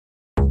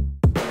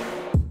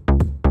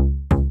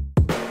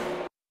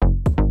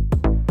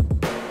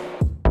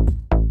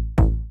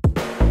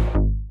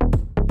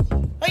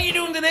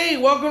Hey,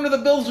 welcome to the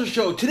BillSiff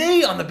Show.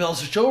 Today on the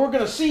BillSiff Show, we're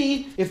going to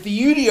see if the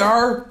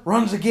UDR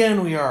runs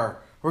again. We're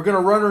going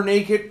to run her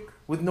naked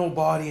with no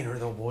body in her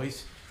though,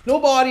 boys. No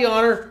body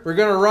on her. We're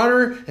going to run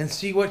her and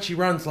see what she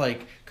runs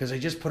like. Because I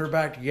just put her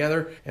back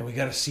together and we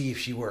got to see if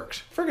she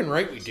works. Friggin'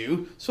 right we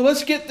do. So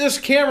let's get this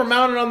camera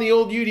mounted on the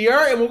old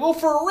UDR and we'll go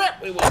for a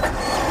rip. We will.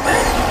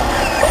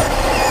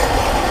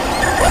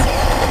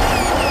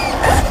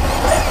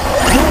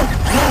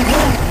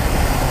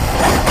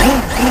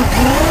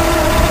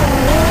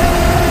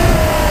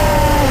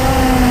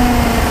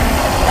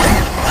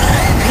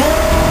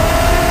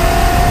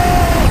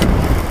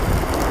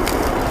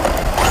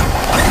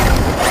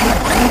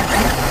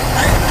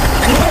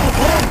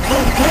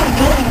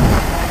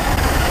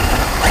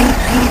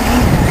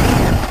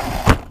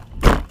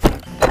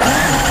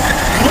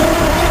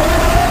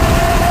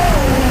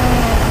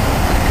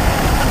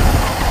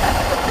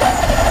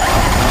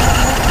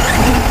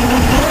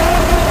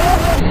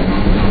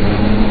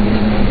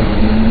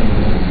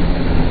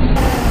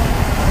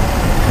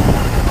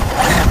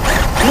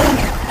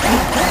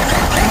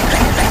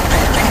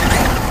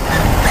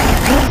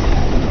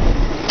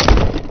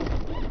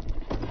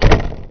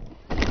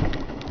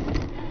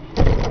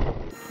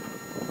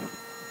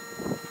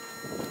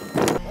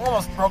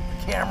 Almost broke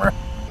the camera.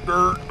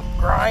 Dirt,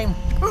 grime,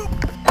 poop.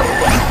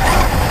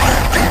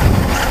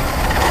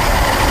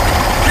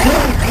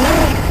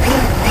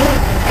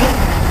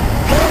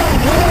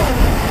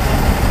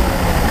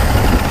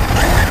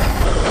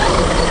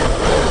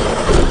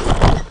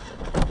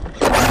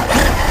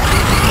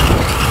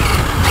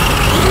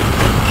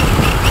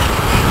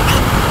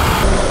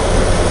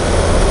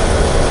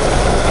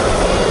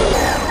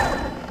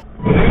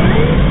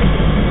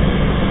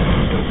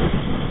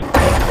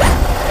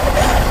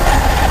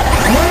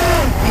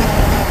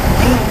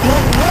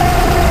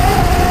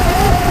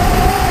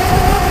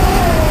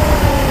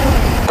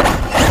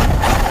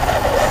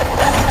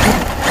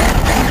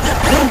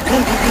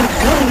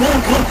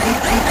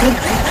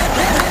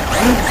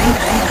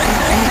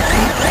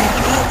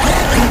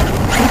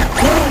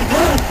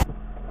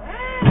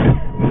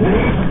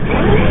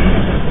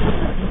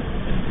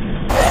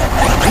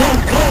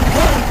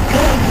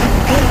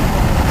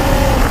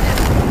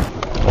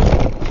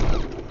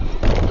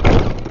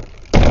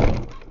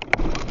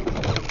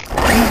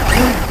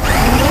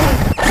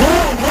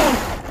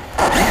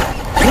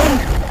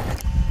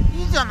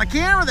 On the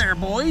camera there,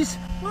 boys.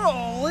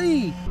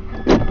 Holy!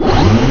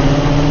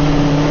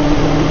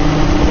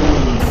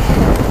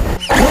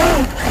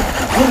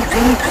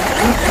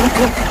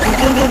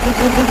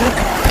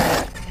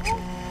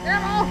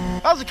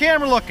 How's the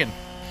camera looking?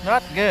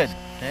 Not good,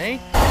 eh?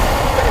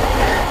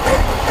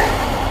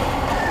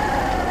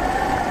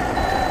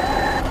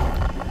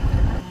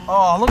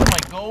 Oh, look at my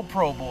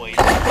GoPro, boys.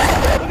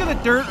 Look at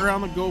the dirt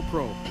around the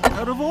GoPro.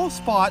 Out of all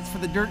spots for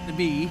the dirt to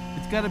be,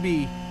 it's got to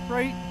be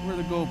right where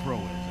the GoPro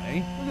is,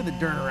 eh? Look at the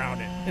dirt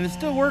around it. And it's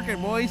still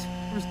working, boys.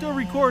 We're still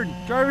recording.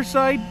 Driver's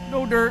side,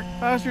 no dirt.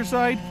 Passenger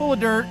side, full of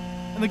dirt.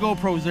 And the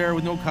GoPro's there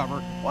with no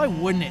cover. Why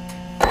wouldn't it?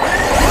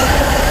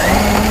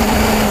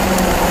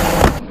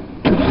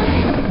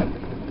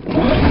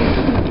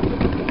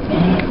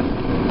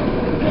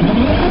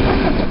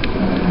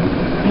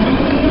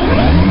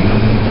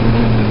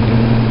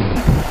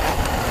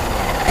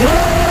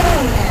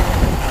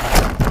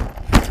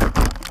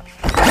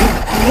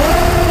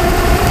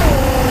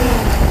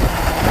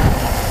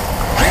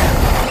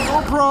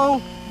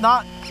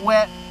 Not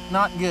wet,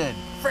 not good.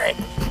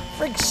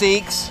 Frig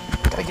sakes.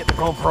 Gotta get the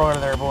GoPro out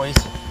of there, boys.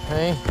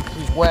 Okay,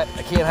 she's wet.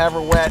 I can't have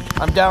her wet.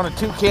 I'm down to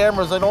 2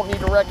 cameras. I don't need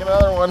to wreck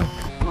another one.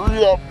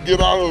 Hurry up,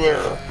 get out of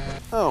there.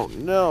 Oh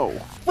no.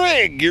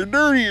 Frig, you're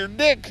dirty, your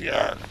dick,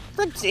 yeah.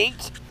 Frig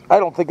sakes. I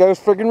don't think I was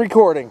friggin'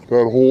 recording.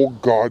 That whole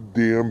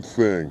goddamn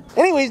thing.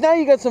 Anyways, now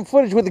you got some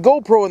footage with the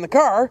GoPro in the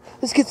car.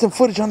 Let's get some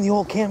footage on the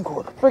old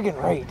camcorder. Friggin'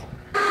 right.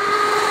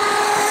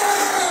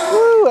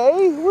 Woo,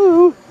 eh?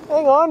 Woo.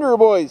 Hang on to her,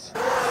 boys.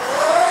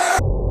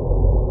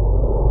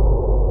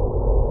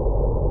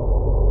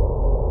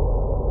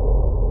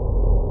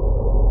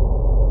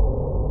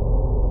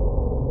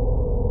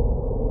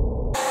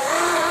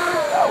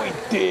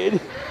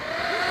 Did.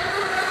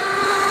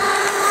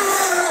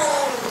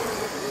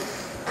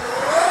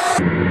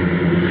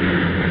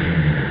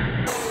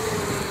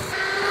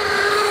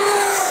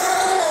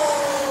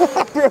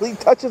 Barely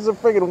touches the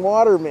friggin'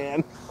 water,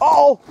 man.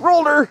 Oh,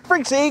 rolled her.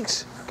 Frig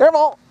sakes.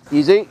 Careful.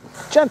 Easy.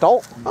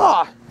 Gentle.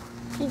 Ah,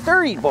 you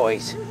dirty,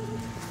 boys.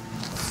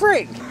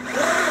 Frig.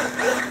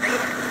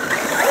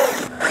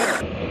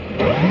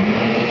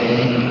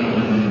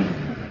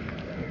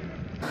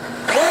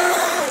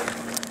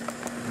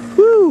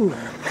 Woo.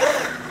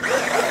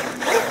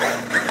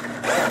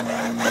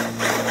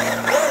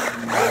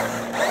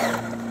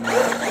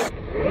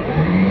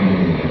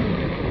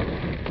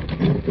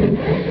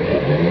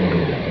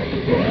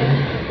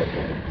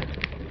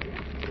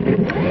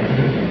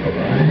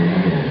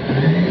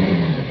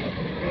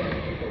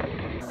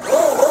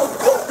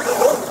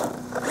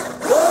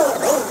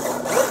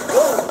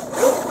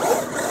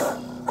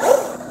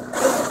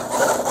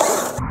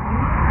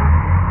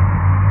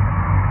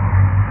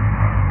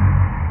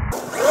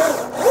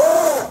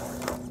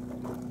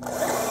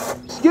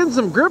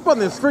 grip on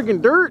this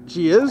friggin' dirt,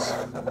 she is.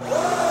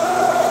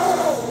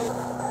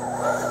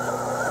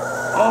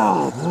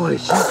 Oh boy,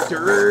 she's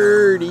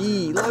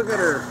dirty. Look at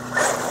her.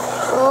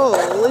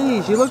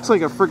 Holy, she looks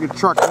like a friggin'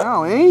 truck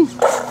now, eh?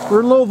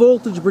 We're low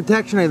voltage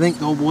protection, I think,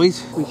 though,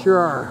 boys. We sure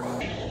are.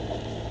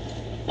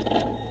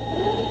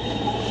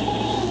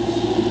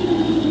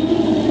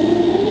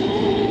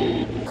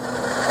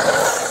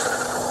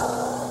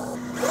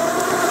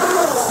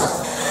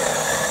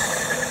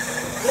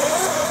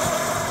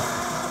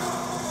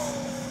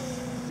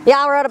 Yeah,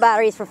 I'll run the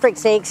batteries for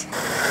frick's sakes.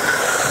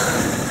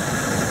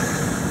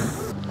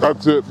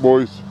 That's it,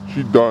 boys.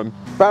 She's done.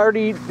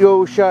 Battery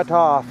go shut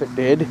off, it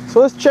did.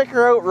 So let's check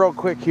her out real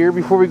quick here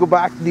before we go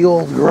back to the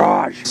old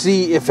garage.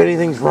 See if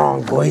anything's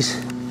wrong,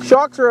 boys.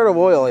 Shocks are out of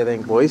oil, I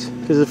think, boys.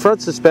 Because the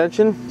front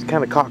suspension is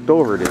kind of cocked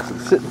over. It is.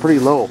 It's sitting pretty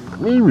low.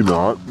 Maybe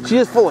not. She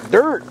is full of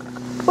dirt.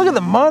 Look at the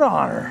mud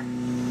on her.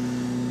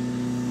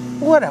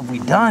 What have we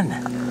done?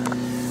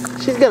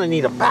 She's gonna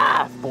need a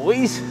bath,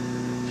 boys.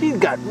 She's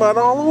got mud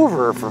all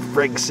over her, for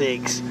frig's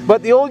sakes.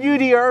 But the old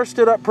UDR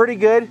stood up pretty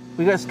good.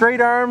 We got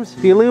straight arms.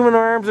 The aluminum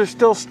arms are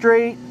still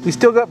straight. We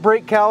still got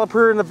brake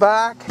caliper in the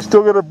back.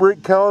 Still got a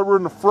brake caliper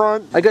in the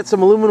front. I got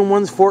some aluminum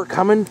ones for it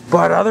coming.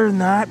 But other than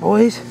that,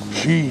 boys,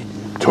 She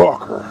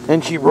took her.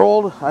 and she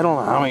rolled, I don't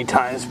know how many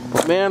times.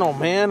 But man, oh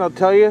man, I'll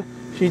tell you,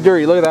 she's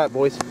dirty. Look at that,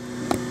 boys.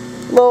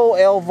 Low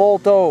L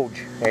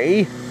voltage,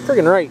 hey?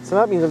 Friggin' right. So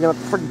that means I'm gonna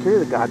have to friggin' carry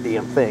the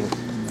goddamn thing.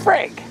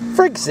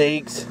 Frig's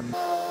sakes.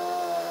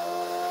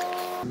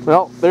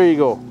 Well, there you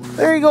go.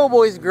 There you go,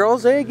 boys and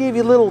girls. I gave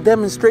you a little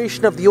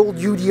demonstration of the old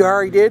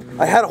UDR I did.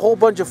 I had a whole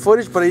bunch of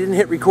footage, but I didn't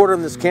hit record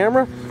on this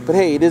camera. But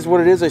hey, it is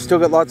what it is. I still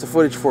got lots of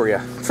footage for you.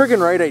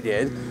 Friggin' right I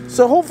did.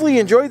 So hopefully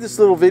you enjoyed this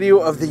little video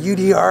of the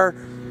UDR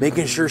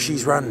making sure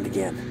she's running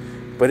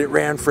again. But it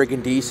ran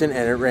friggin' decent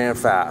and it ran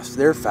fast.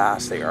 They're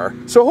fast, they are.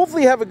 So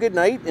hopefully you have a good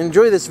night.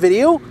 Enjoy this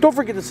video. Don't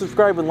forget to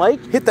subscribe and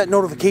like. Hit that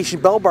notification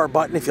bell bar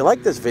button if you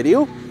like this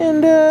video.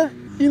 And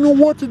You know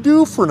what to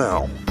do for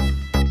now.